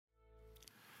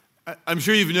I'm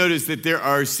sure you've noticed that there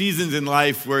are seasons in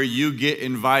life where you get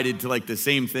invited to like the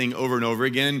same thing over and over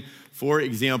again. For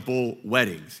example,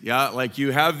 weddings. Yeah, like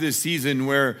you have this season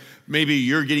where maybe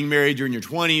you're getting married, you're in your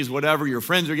 20s, whatever, your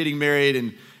friends are getting married,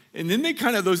 and then they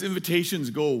kind of, those invitations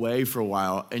go away for a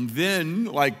while. And then,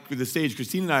 like the stage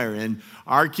Christine and I are in,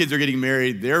 our kids are getting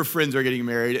married, their friends are getting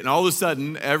married, and all of a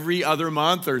sudden, every other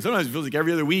month, or sometimes it feels like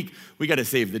every other week, we got to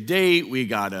save the date, we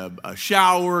got a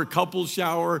shower, couple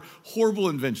shower, horrible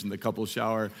invention, the couple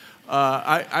shower.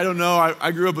 I don't know,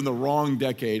 I grew up in the wrong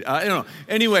decade. I don't know.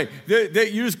 Anyway,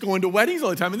 you're just going to weddings all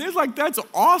the time, and there's like, that's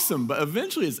awesome, but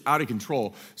eventually it's out of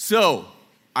control. So,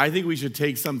 I think we should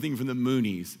take something from the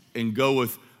Moonies and go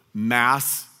with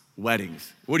mass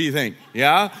weddings. What do you think?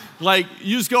 Yeah? Like,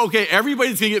 you just go, okay,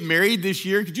 everybody's gonna get married this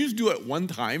year. Could you just do it one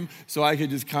time so I could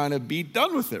just kind of be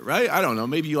done with it, right? I don't know.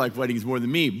 Maybe you like weddings more than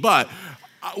me, but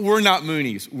we're not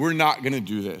Moonies. We're not gonna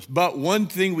do this. But one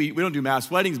thing, we don't do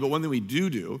mass weddings, but one thing we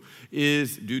do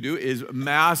is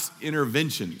mass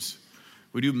interventions.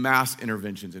 We do mass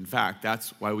interventions. In fact,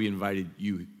 that's why we invited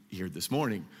you here this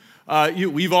morning.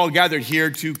 We've all gathered here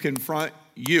to confront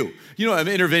you. You know, an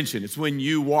intervention, it's when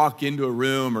you walk into a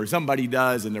room or somebody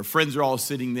does and their friends are all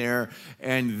sitting there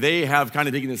and they have kind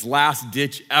of taken this last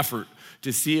ditch effort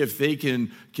to see if they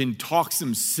can talk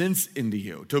some sense into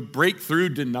you, to break through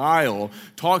denial,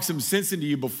 talk some sense into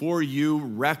you before you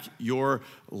wreck your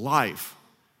life.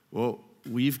 Well,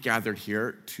 we've gathered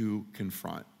here to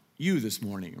confront you this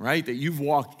morning, right? That you've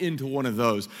walked into one of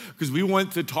those, because we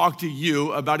want to talk to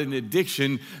you about an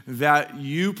addiction that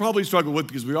you probably struggle with,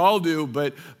 because we all do,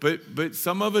 but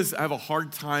some of us have a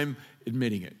hard time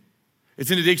admitting it. It's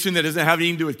an addiction that doesn't have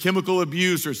anything to do with chemical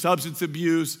abuse or substance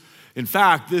abuse. In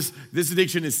fact, this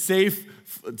addiction is safe,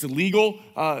 it's illegal,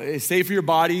 it's safe for your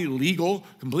body, legal,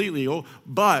 completely legal,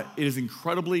 but it is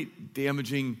incredibly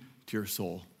damaging to your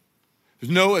soul.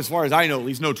 There's no, as far as I know, at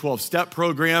least no 12-step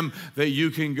program that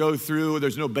you can go through.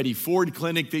 There's no Betty Ford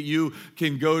clinic that you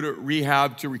can go to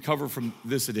rehab to recover from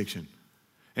this addiction.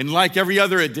 And like every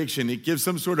other addiction, it gives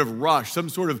some sort of rush, some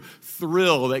sort of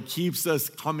thrill that keeps us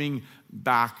coming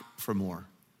back for more.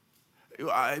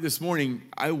 This morning,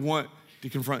 I want to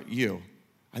confront you.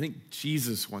 I think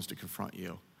Jesus wants to confront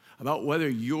you about whether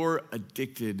you're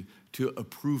addicted to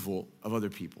approval of other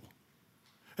people.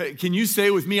 Can you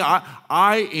say with me,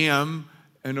 I am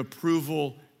an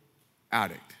approval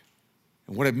addict?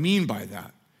 And what I mean by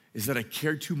that is that I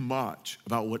care too much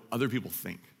about what other people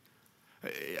think.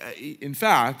 In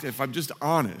fact, if I'm just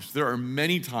honest, there are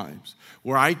many times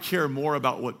where I care more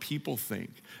about what people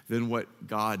think than what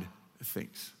God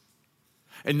thinks.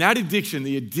 And that addiction,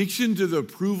 the addiction to the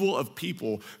approval of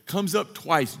people, comes up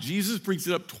twice. Jesus brings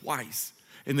it up twice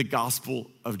in the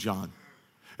Gospel of John.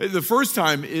 The first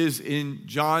time is in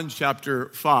John chapter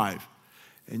 5,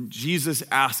 and Jesus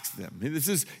asks them, this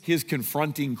is his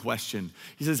confronting question.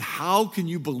 He says, how can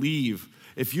you believe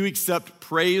if you accept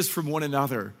praise from one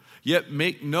another, yet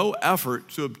make no effort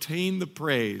to obtain the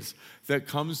praise that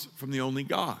comes from the only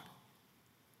God?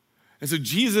 And so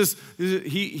Jesus,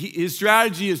 his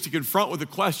strategy is to confront with a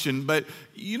question, but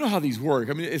you know how these work.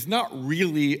 I mean, it's not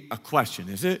really a question,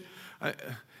 is it?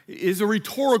 Is a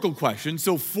rhetorical question.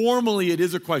 So formally it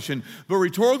is a question, but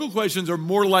rhetorical questions are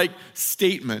more like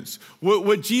statements.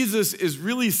 What Jesus is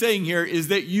really saying here is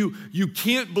that you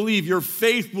can't believe, your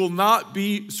faith will not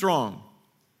be strong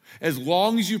as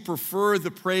long as you prefer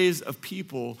the praise of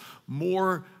people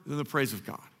more than the praise of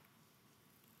God.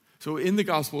 So in the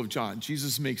Gospel of John,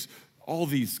 Jesus makes all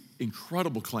these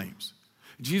incredible claims.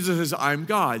 Jesus says, I'm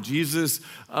God. Jesus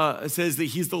says that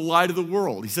he's the light of the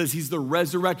world. He says he's the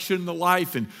resurrection and the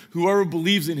life, and whoever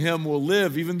believes in him will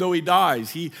live even though he dies.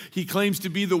 He claims to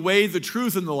be the way, the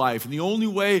truth, and the life, and the only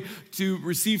way to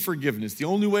receive forgiveness, the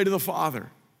only way to the Father.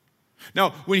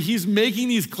 Now, when he's making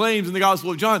these claims in the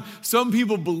Gospel of John, some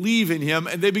people believe in him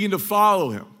and they begin to follow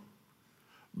him,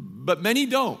 but many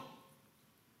don't.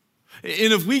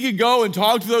 And if we could go and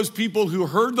talk to those people who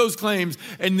heard those claims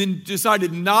and then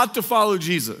decided not to follow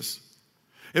Jesus,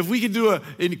 if we could do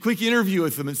a quick interview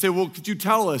with them and say, well, could you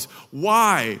tell us,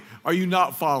 why are you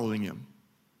not following him?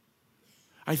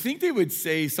 I think they would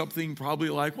say something probably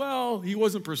like, well, he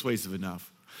wasn't persuasive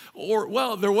enough. Or,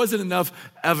 well, there wasn't enough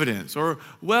evidence. Or,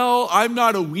 well, I'm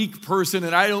not a weak person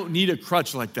and I don't need a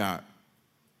crutch like that.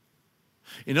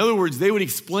 In other words, they would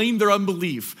explain their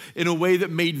unbelief in a way that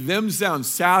made them sound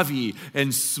savvy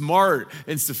and smart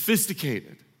and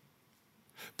sophisticated.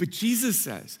 But Jesus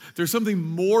says there's something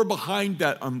more behind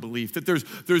that unbelief, that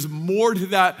there's more to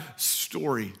that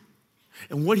story.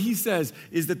 And what he says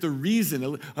is that the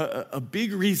reason, a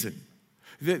big reason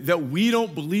that we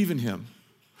don't believe in him,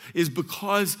 is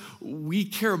because we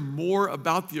care more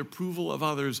about the approval of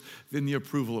others than the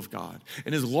approval of God.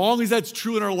 And as long as that's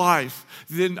true in our life,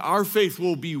 then our faith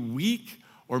will be weak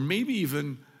or maybe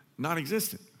even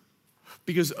non-existent.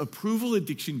 Because approval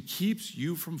addiction keeps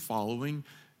you from following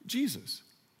Jesus.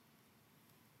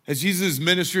 As Jesus'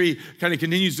 ministry kind of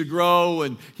continues to grow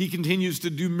and he continues to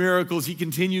do miracles, he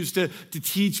continues to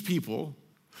teach people,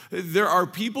 there are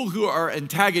people who are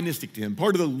antagonistic to him,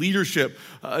 part of the leadership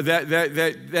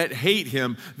that hate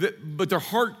him, but their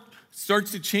heart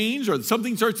starts to change or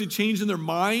something starts to change in their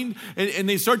mind, and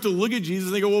they start to look at Jesus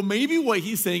and they go, well, maybe what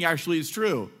he's saying actually is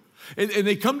true. And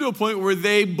they come to a point where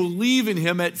they believe in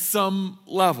him at some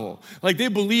level. Like they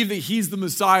believe that he's the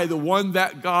Messiah, the one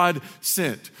that God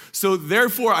sent. So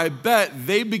therefore, I bet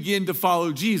they begin to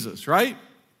follow Jesus, right?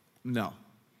 No,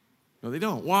 they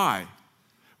don't. Why?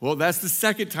 Well, that's the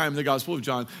second time in the Gospel of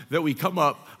John that we come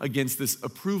up against this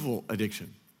approval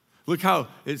addiction. Look how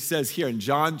it says here in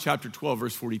John chapter 12,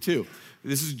 verse 42.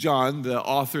 This is John, the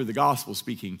author of the gospel,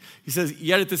 speaking. He says,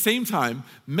 yet at the same time,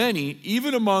 many,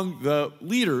 even among the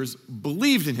leaders,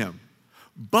 believed in him.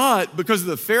 But because of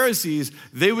the Pharisees,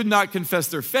 they would not confess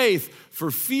their faith for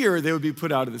fear they would be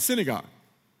put out of the synagogue.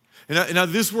 And now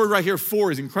this word right here,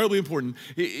 for, is incredibly important.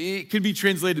 It could be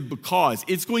translated because.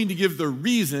 It's going to give the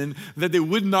reason that they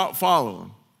would not follow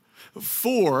him.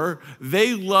 For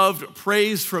they loved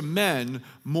praise from men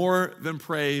more than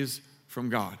praise from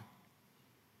God.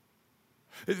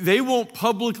 They won't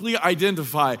publicly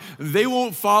identify. They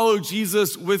won't follow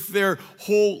Jesus with their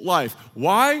whole life.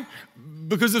 Why?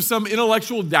 Because of some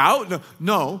intellectual doubt?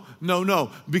 No.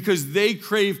 Because they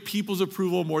crave people's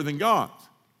approval more than God's.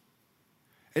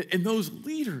 And those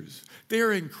leaders,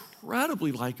 they're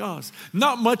incredibly like us.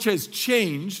 Not much has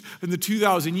changed in the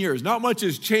 2,000 years. Not much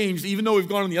has changed, even though we've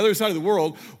gone on the other side of the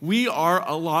world. We are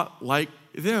a lot like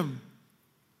them.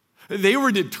 They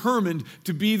were determined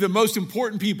to be the most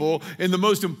important people in the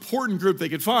most important group they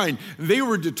could find. They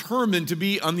were determined to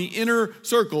be on the inner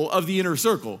circle of the inner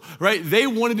circle, right? They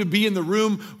wanted to be in the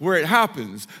room where it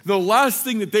happens. The last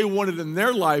thing that they wanted in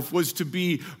their life was to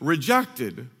be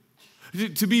rejected,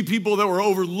 to be people that were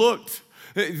overlooked.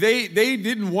 They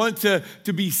didn't want to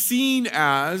be seen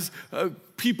as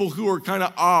people who are kind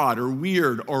of odd or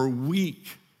weird or weak.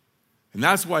 And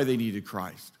that's why they needed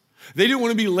Christ. They didn't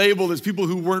want to be labeled as people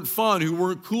who weren't fun, who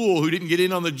weren't cool, who didn't get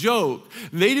in on the joke.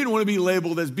 They didn't want to be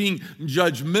labeled as being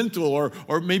judgmental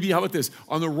or maybe, how about this,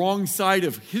 on the wrong side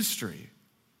of history.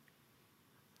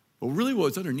 But really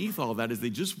what's underneath all of that is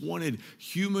they just wanted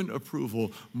human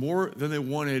approval more than they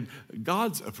wanted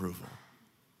God's approval.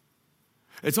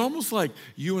 It's almost like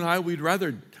you and I, we'd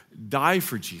rather die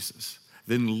for Jesus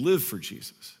than live for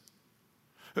Jesus.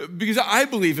 Because I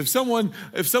believe if someone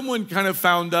kind of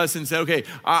found us and said, okay,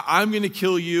 I'm going to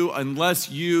kill you unless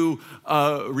you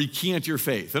recant your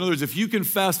faith. In other words, if you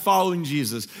confess following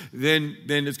Jesus, then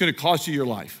it's going to cost you your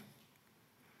life.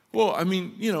 Well, I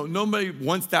mean, nobody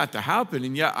wants that to happen.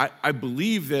 And yet I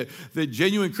believe that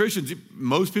genuine Christians,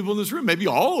 most people in this room, maybe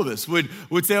all of us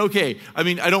would say, okay, I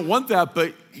mean, I don't want that,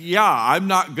 but yeah, I'm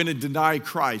not going to deny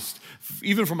Christ,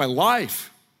 even for my life.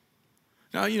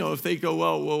 Now, if they go,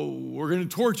 well, we're going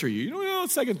to torture you,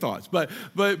 second thoughts. But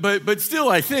still,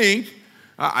 I think,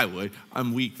 I would.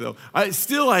 I'm weak, though. I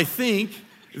think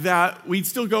that we'd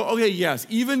still go, okay, yes,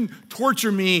 even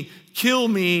torture me, kill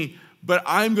me, but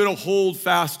I'm going to hold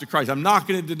fast to Christ. I'm not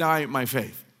going to deny my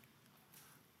faith.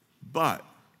 But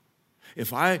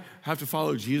if I have to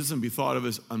follow Jesus and be thought of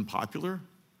as unpopular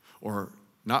or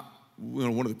not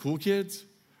one of the cool kids,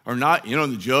 or not,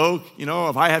 the joke,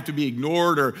 if I have to be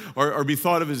ignored or be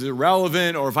thought of as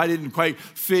irrelevant, or if I didn't quite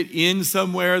fit in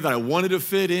somewhere that I wanted to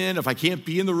fit in, if I can't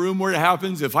be in the room where it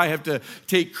happens, if I have to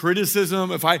take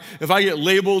criticism, if I get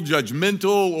labeled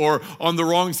judgmental or on the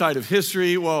wrong side of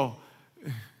history, well,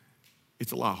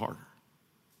 it's a lot harder.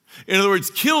 In other words,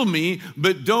 kill me,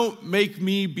 but don't make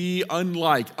me be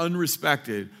unliked,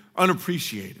 unrespected,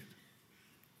 unappreciated.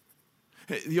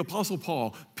 The Apostle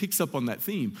Paul picks up on that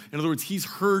theme. In other words, he's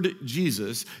heard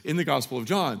Jesus in the Gospel of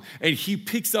John, and he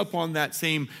picks up on that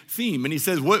same theme. And he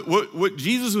says, what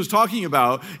Jesus was talking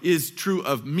about is true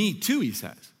of me too, he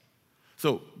says.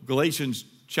 So Galatians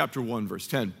chapter 1, verse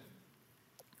 10,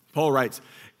 Paul writes,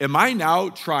 am I now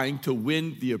trying to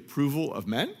win the approval of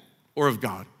men or of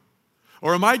God?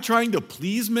 Or am I trying to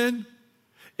please men?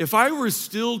 If I were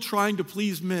still trying to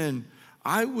please men,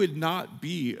 I would not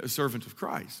be a servant of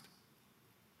Christ.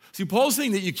 See, Paul's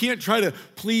saying that you can't try to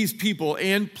please people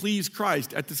and please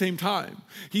Christ at the same time.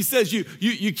 He says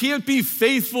you can't be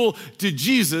faithful to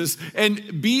Jesus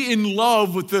and be in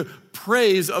love with the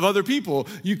praise of other people.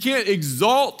 You can't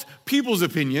exalt people's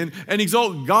opinion and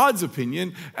exalt God's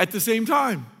opinion at the same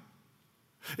time.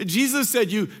 Jesus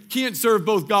said you can't serve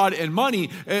both God and money,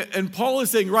 and Paul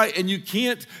is saying, right, and you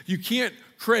can't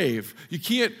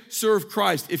serve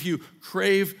Christ if you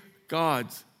crave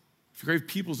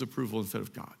people's approval instead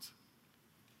of God's.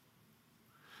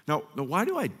 Now, why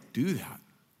do I do that?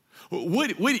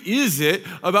 What is it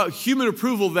about human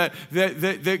approval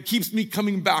that keeps me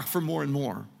coming back for more and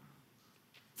more?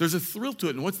 There's a thrill to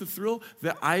it, and what's the thrill?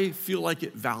 That I feel like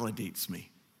it validates me.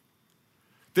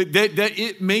 That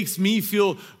it makes me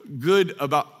feel good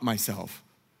about myself.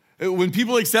 When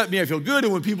people accept me, I feel good,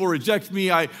 and when people reject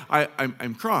me,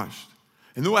 I'm crushed.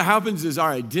 And then what happens is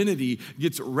our identity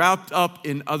gets wrapped up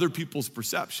in other people's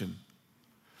perception.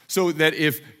 So that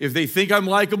if they think I'm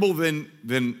likable,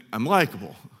 then I'm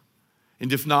likable.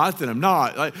 And if not, then I'm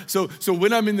not. So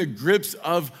when I'm in the grips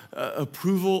of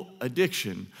approval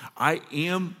addiction, I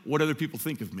am what other people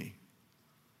think of me.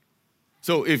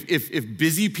 So if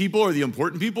busy people are the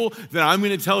important people, then I'm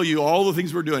going to tell you all the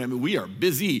things we're doing. I mean, we are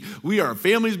busy. Our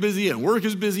family's busy, and work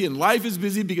is busy, and life is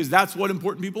busy, because that's what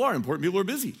important people are. Important people are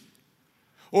busy.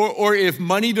 Or if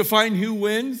money defines who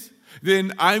wins,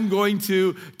 then I'm going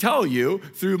to tell you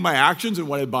through my actions and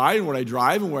what I buy and what I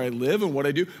drive and where I live and what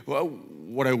I do,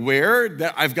 what I wear,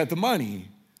 that I've got the money.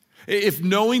 If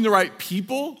knowing the right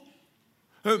people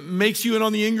makes you in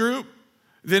on the in-group,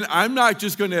 then I'm not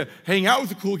just going to hang out with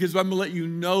the cool kids, but I'm going to let you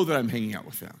know that I'm hanging out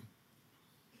with them.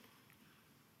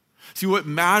 See, what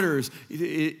matters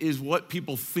is what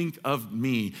people think of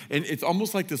me. And it's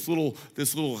almost like this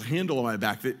little handle on my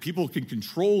back that people can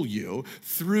control you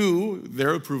through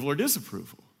their approval or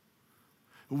disapproval.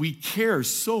 We care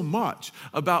so much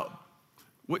about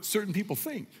what certain people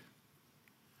think.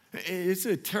 It's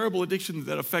a terrible addiction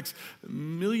that affects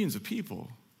millions of people.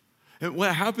 And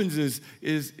what happens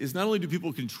is not only do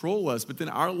people control us, but then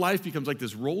our life becomes like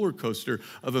this roller coaster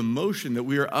of emotion that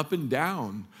we are up and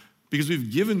down because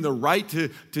we've given the right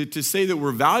to say that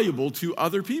we're valuable to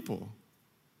other people.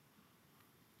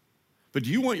 But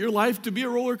do you want your life to be a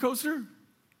roller coaster?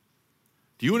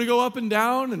 Do you want to go up and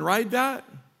down and ride that?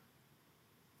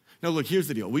 Now look, here's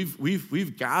the deal.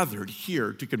 We've gathered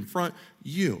here to confront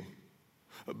you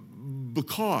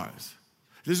because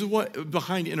this is what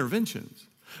behind interventions.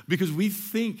 Because we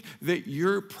think that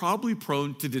you're probably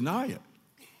prone to deny it,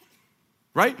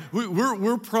 right?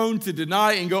 We're prone to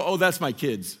deny and go, oh, that's my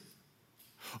kids.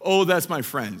 Oh, that's my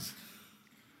friends.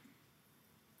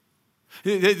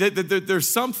 There's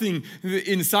something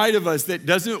inside of us that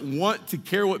doesn't want to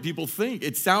care what people think.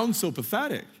 It sounds so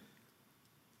pathetic.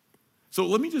 So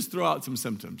let me just throw out some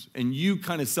symptoms, and you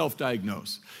kind of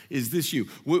self-diagnose. Is this you?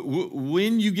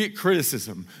 When you get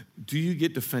criticism, do you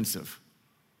get defensive?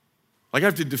 Like I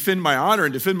have to defend my honor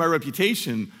and defend my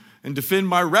reputation and defend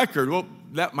my record. Well,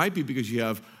 that might be because you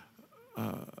have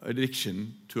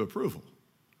addiction to approval.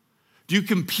 Do you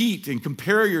compete and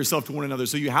compare yourself to one another?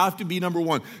 So you have to be number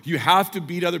one. You have to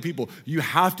beat other people. You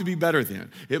have to be better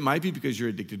than. It might be because you're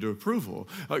addicted to approval.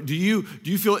 Do you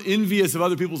feel envious of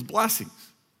other people's blessings?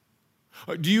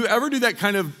 Do you ever do that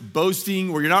kind of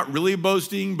boasting where you're not really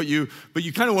boasting, but you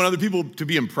kind of want other people to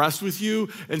be impressed with you,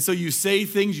 and so you say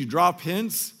things, you drop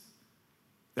hints?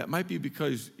 That might be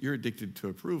because you're addicted to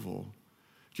approval.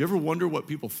 Do you ever wonder what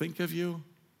people think of you?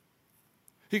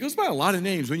 It goes by a lot of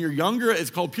names. When you're younger, it's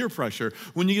called peer pressure.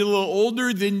 When you get a little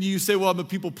older, then you say, well, I'm a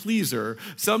people pleaser.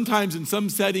 Sometimes in some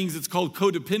settings, it's called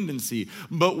codependency.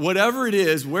 But whatever it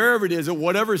is, wherever it is, at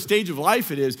whatever stage of life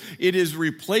it is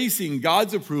replacing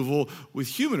God's approval with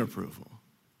human approval.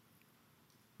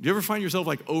 Do you ever find yourself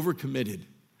like overcommitted,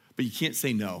 but you can't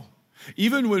say no?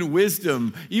 Even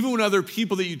when other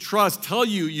people that you trust tell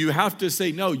you you have to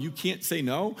say no, you can't say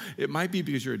no, it might be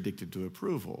because you're addicted to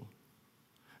approval.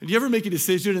 And do you ever make a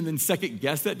decision and then second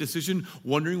guess that decision,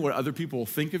 wondering what other people will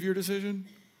think of your decision?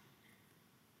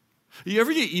 Do you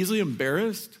ever get easily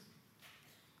embarrassed?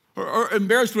 Or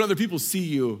embarrassed when other people see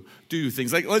you do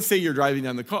things? Like let's say you're driving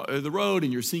down the road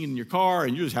and you're singing in your car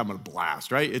and you're just having a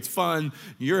blast, right? It's fun,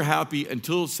 you're happy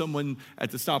until someone at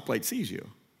the stoplight sees you.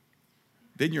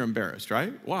 Then you're embarrassed,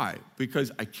 right? Why?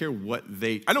 Because I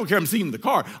don't care I'm singing in the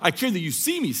car. I care that you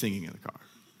see me singing in the car.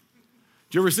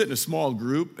 Do you ever sit in a small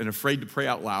group and afraid to pray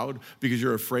out loud because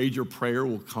you're afraid your prayer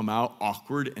will come out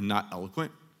awkward and not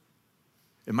eloquent?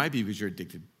 It might be because you're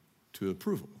addicted to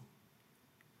approval.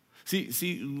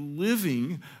 See,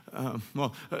 living,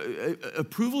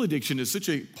 approval addiction is such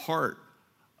a part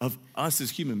of us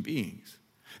as human beings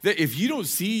that if you don't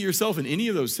see yourself in any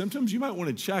of those symptoms, you might want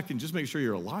to check and just make sure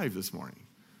you're alive this morning.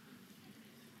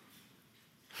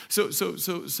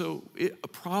 So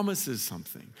it promises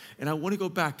something. And I want to go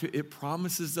back to it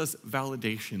promises us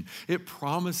validation. It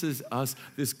promises us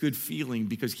this good feeling,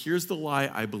 because here's the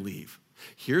lie I believe.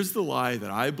 Here's the lie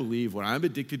that I believe when I'm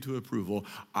addicted to approval.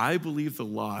 I believe the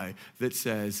lie that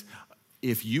says,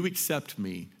 if you accept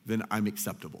me, then I'm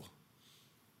acceptable.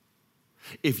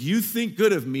 If you think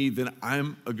good of me, then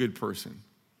I'm a good person.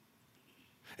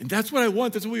 And that's what I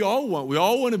want. That's what we all want. We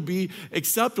all want to be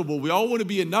acceptable. We all want to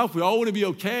be enough. We all want to be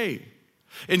okay.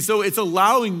 And so it's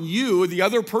allowing you, the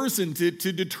other person, to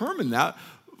determine that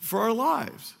for our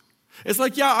lives. It's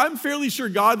like, yeah, I'm fairly sure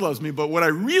God loves me, but what I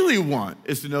really want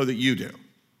is to know that you do.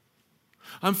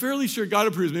 I'm fairly sure God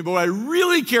approves me, but what I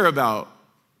really care about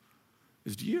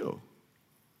is you.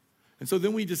 And so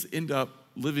then we just end up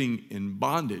living in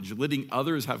bondage, letting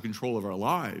others have control of our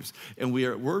lives, and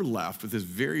we're left with this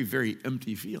very, very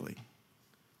empty feeling.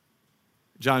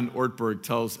 John Ortberg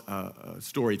tells a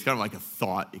story. It's kind of like a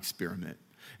thought experiment.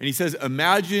 And he says,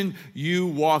 imagine you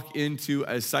walk into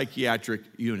a psychiatric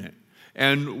unit,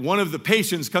 and one of the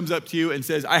patients comes up to you and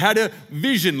says, I had a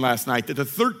vision last night that the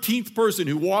 13th person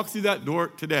who walked through that door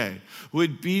today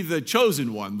would be the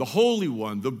chosen one, the holy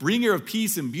one, the bringer of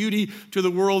peace and beauty to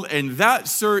the world, and that,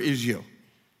 sir, is you.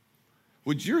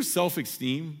 Would your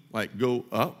self-esteem go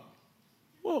up?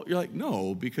 Well, you're like,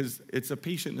 no, because it's a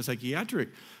patient in a psychiatric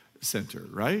center,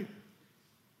 right?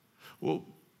 Well,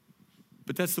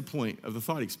 but that's the point of the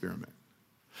thought experiment.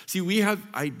 See, we have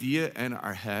idea in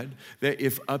our head that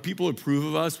if people approve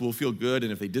of us, we'll feel good,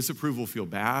 and if they disapprove, we'll feel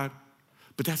bad.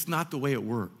 But that's not the way it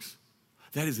works.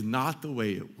 That is not the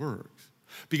way it works.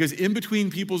 Because in between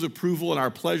people's approval and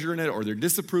our pleasure in it, or their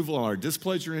disapproval and our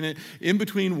displeasure in it, in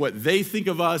between what they think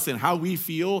of us and how we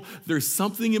feel, there's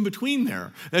something in between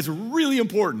there that's really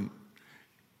important.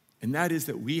 And that is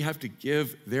that we have to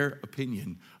give their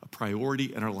opinion a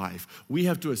priority in our life. We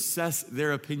have to assess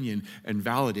their opinion and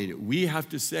validate it. We have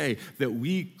to say that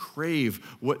we crave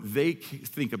what they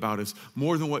think about us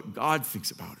more than what God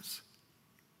thinks about us.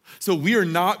 So we are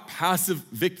not passive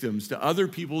victims to other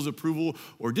people's approval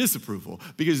or disapproval,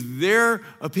 because their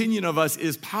opinion of us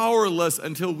is powerless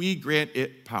until we grant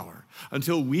it power,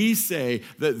 until we say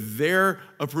that their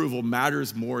approval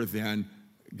matters more than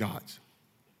God's.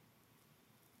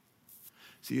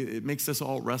 See, it makes us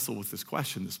all wrestle with this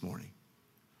question this morning.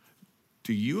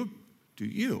 Do you,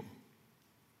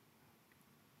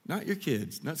 not your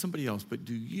kids, not somebody else, but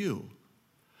do you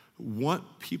want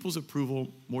people's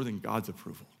approval more than God's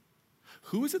approval?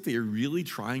 Who is it that you're really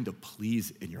trying to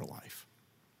please in your life?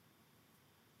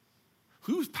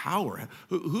 Whose power?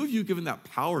 Who have you given that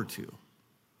power to?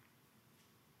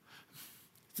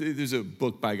 There's a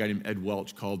book by a guy named Ed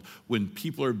Welch called When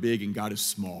People Are Big and God is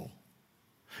Small.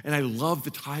 And I love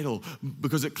the title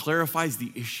because it clarifies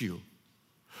the issue.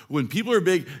 When people are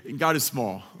big and God is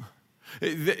small.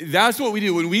 That's what we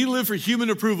do. When we live for human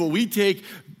approval, we take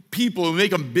people and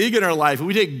make them big in our life. And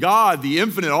we take God, the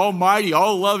infinite, almighty,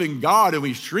 all-loving God, and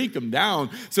we shrink them down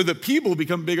so that people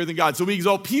become bigger than God. So we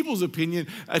exalt people's opinion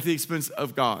at the expense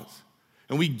of God's.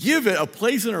 And we give it a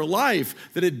place in our life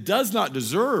that it does not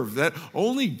deserve, that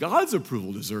only God's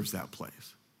approval deserves that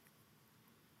place.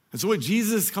 And so what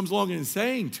Jesus comes along and is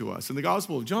saying to us in the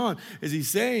Gospel of John is he's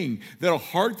saying that a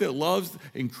heart that loves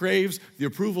and craves the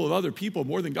approval of other people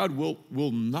more than God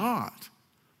will not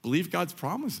believe God's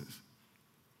promises.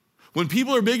 When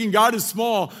people are big and God is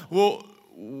small, well,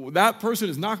 that person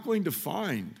is not going to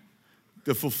find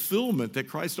the fulfillment that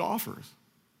Christ offers.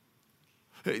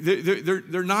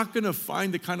 They're not going to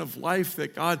find the kind of life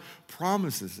that God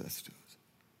promises us to.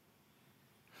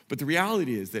 But the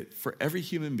reality is that for every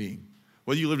human being,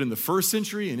 whether you lived in the first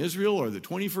century in Israel or the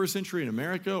 21st century in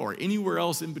America or anywhere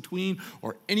else in between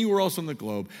or anywhere else on the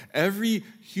globe, every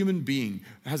human being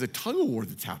has a tug of war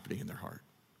that's happening in their heart.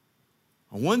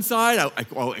 On one side, I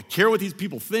care what these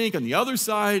people think. On the other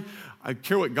side, I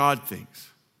care what God thinks.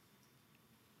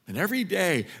 And every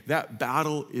day, that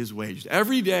battle is waged.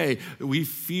 Every day, we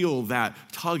feel that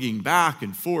tugging back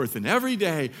and forth. And every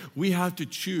day, we have to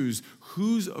choose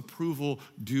whose approval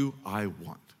do I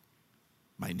want?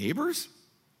 My neighbors?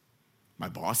 My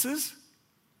bosses?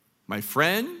 My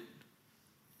friend?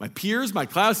 My peers? My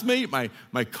classmate?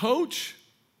 My coach?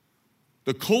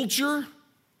 The culture?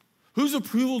 Whose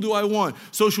approval do I want?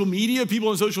 Social media, people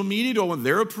on social media, do I want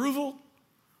their approval?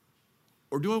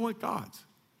 Or do I want God's?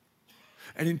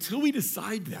 And until we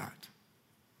decide that,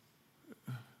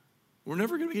 we're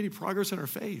never going to make any progress in our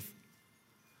faith.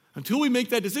 Until we make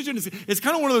that decision, it's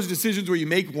kind of one of those decisions where you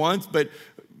make once, but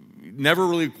never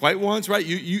really quite once, right?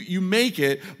 You make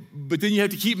it, but then you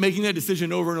have to keep making that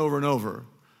decision over and over and over.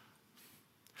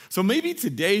 So maybe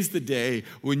today's the day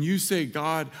when you say,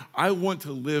 God, I want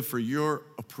to live for your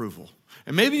approval.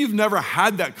 And maybe you've never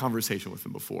had that conversation with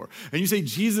him before. And you say,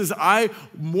 Jesus,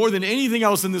 more than anything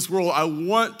else in this world, I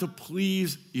want to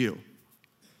please you.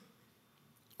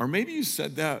 Or maybe you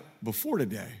said that before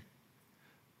today,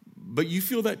 but you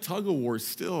feel that tug of war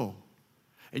still.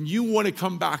 And you want to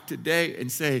come back today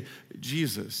and say,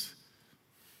 Jesus,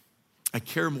 I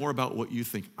care more about what you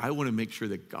think. I want to make sure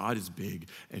that God is big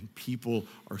and people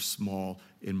are small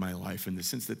in my life in the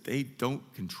sense that they don't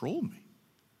control me.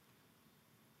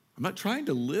 I'm not trying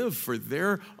to live for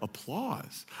their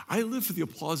applause. I live for the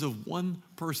applause of one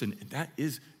person, and that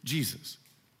is Jesus.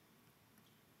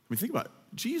 I mean, think about it.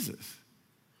 Jesus.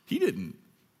 He didn't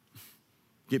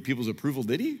get people's approval,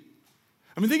 did he?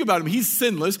 I mean, think about him. He's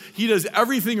sinless. He does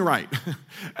everything right.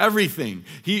 Everything.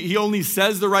 He only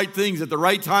says the right things at the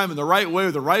right time in the right way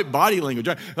with the right body language.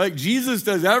 Like Jesus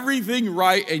does everything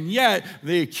right, and yet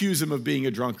they accuse him of being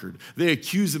a drunkard. They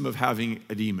accuse him of having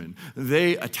a demon.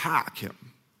 They attack him.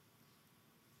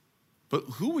 But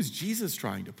who was Jesus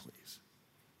trying to please?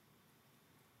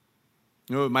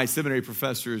 You know, my seminary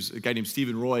professors, a guy named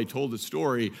Stephen Roy, told a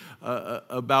story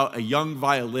about a young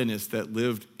violinist that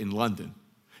lived in London.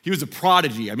 He was a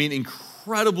prodigy,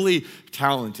 incredibly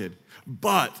talented.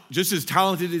 But just as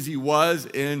talented as he was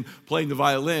in playing the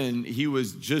violin, he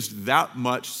was just that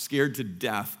much scared to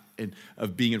death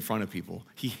of being in front of people.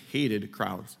 He hated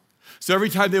crowds. So every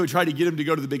time they would try to get him to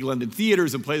go to the big London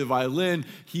theaters and play the violin,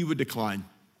 he would decline.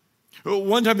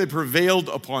 One time they prevailed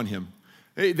upon him.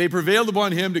 They prevailed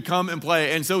upon him to come and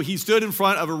play. And so he stood in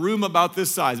front of a room about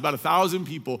this size, about 1,000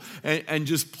 people, and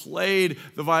just played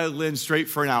the violin straight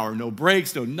for an hour. No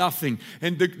breaks, no nothing.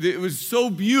 And it was so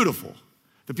beautiful.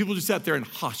 The people just sat there in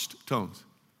hushed tones.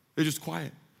 They're just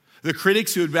quiet. The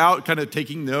critics who had been out kind of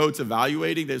taking notes,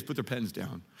 evaluating, they just put their pens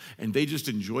down. And they just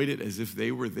enjoyed it as if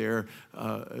they were there,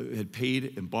 had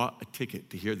paid and bought a ticket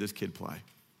to hear this kid play.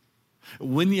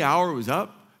 When the hour was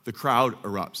up, the crowd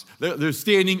erupts. They're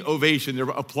standing ovation. They're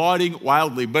applauding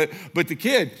wildly. But the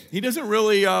kid, he doesn't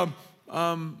really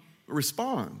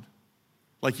respond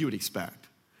like you would expect.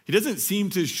 He doesn't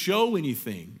seem to show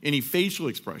anything, any facial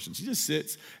expressions. He just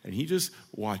sits and he just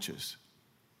watches.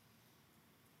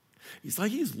 It's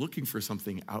like he's looking for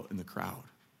something out in the crowd.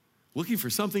 Looking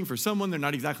for something, for someone, they're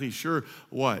not exactly sure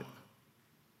what.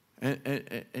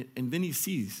 And then he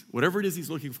sees. Whatever it is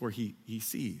he's looking for, he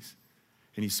sees.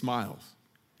 And he smiles.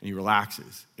 And he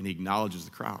relaxes, and he acknowledges the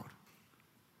crowd.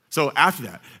 So after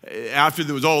that, after it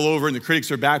was all over and the critics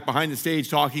are back behind the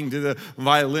stage talking to the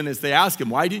violinist, they asked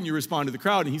him, why didn't you respond to the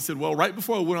crowd? And he said, well, right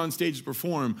before I went on stage to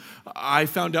perform, I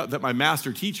found out that my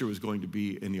master teacher was going to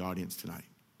be in the audience tonight.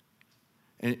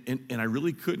 And I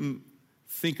really couldn't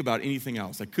think about anything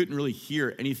else. I couldn't really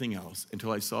hear anything else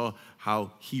until I saw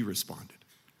how he responded.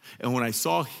 And when I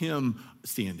saw him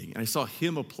standing and I saw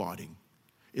him applauding,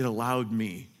 it allowed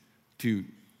me to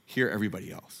hear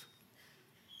everybody else.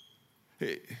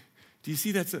 Do you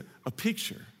see that's a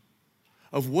picture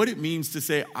of what it means to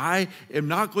say, I am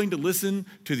not going to listen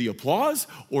to the applause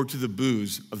or to the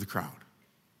boos of the crowd.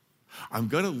 I'm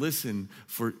going to listen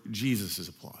for Jesus'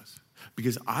 applause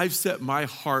because I've set my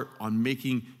heart on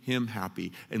making him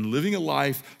happy and living a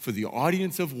life for the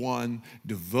audience of one,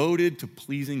 devoted to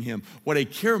pleasing him. What I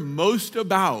care most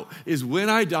about is when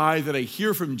I die that I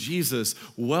hear from Jesus,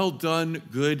 well done,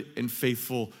 good and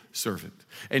faithful servant.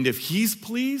 And if he's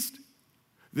pleased,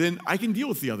 then I can deal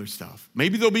with the other stuff.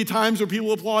 Maybe there'll be times where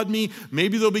people applaud me.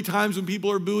 Maybe there'll be times when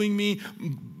people are booing me.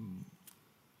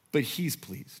 But he's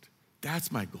pleased.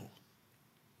 That's my goal.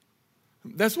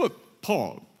 That's what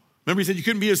Paul, remember he said you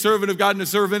couldn't be a servant of God and a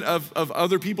servant of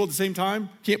other people at the same time?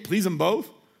 Can't please them both?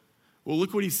 Well,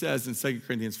 look what he says in 2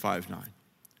 Corinthians 5:9.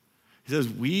 He says,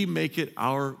 we make it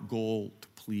our goal to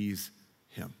please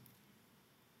him.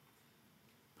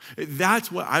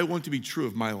 That's what I want to be true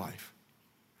of my life.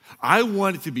 I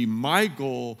want it to be my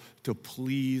goal to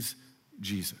please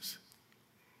Jesus.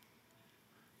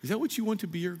 Is that what you want to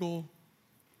be your goal?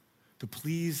 To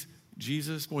please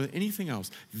Jesus more than anything else.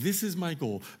 This is my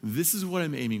goal. This is what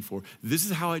I'm aiming for. This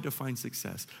is how I define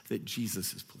success, that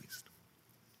Jesus is pleased.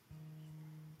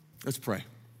 Let's pray.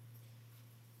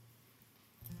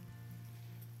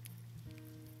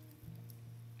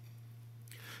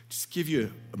 Just give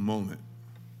you a moment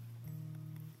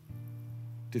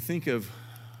to think of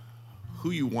who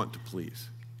you want to please.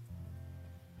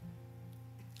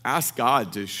 Ask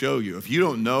God to show you. If you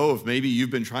don't know, if maybe you've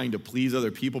been trying to please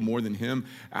other people more than him,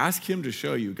 ask him to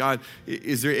show you. God,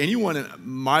 is there anyone in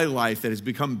my life that has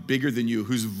become bigger than you,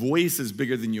 whose voice is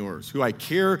bigger than yours, who I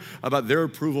care about their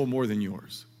approval more than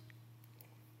yours?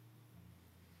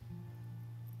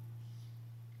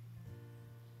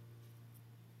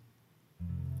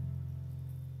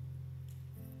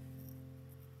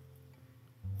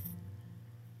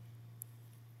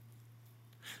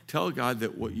 Tell God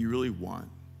that what you really want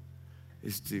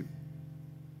is to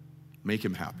make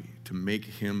him happy, to make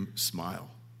him smile.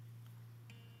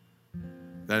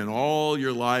 That in all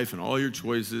your life and all your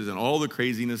choices and all the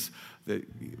craziness that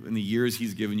in the years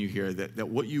he's given you here, that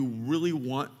what you really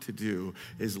want to do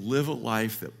is live a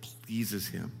life that pleases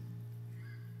him.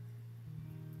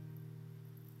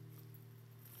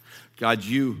 God,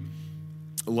 you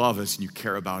love us and you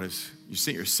care about us. You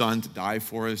sent your son to die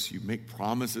for us. You make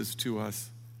promises to us.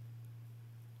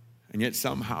 And yet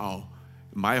somehow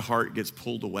my heart gets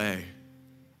pulled away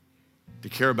to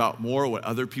care about more what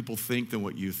other people think than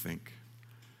what you think.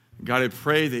 God, I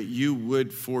pray that you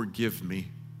would forgive me.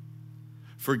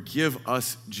 Forgive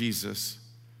us, Jesus,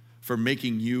 for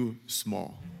making you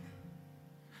small.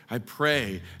 I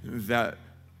pray that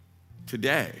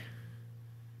today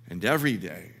and every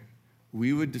day,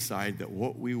 we would decide that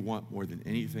what we want more than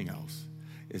anything else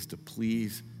is to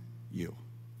please you.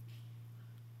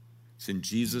 It's in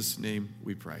Jesus' name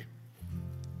we pray.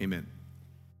 Amen.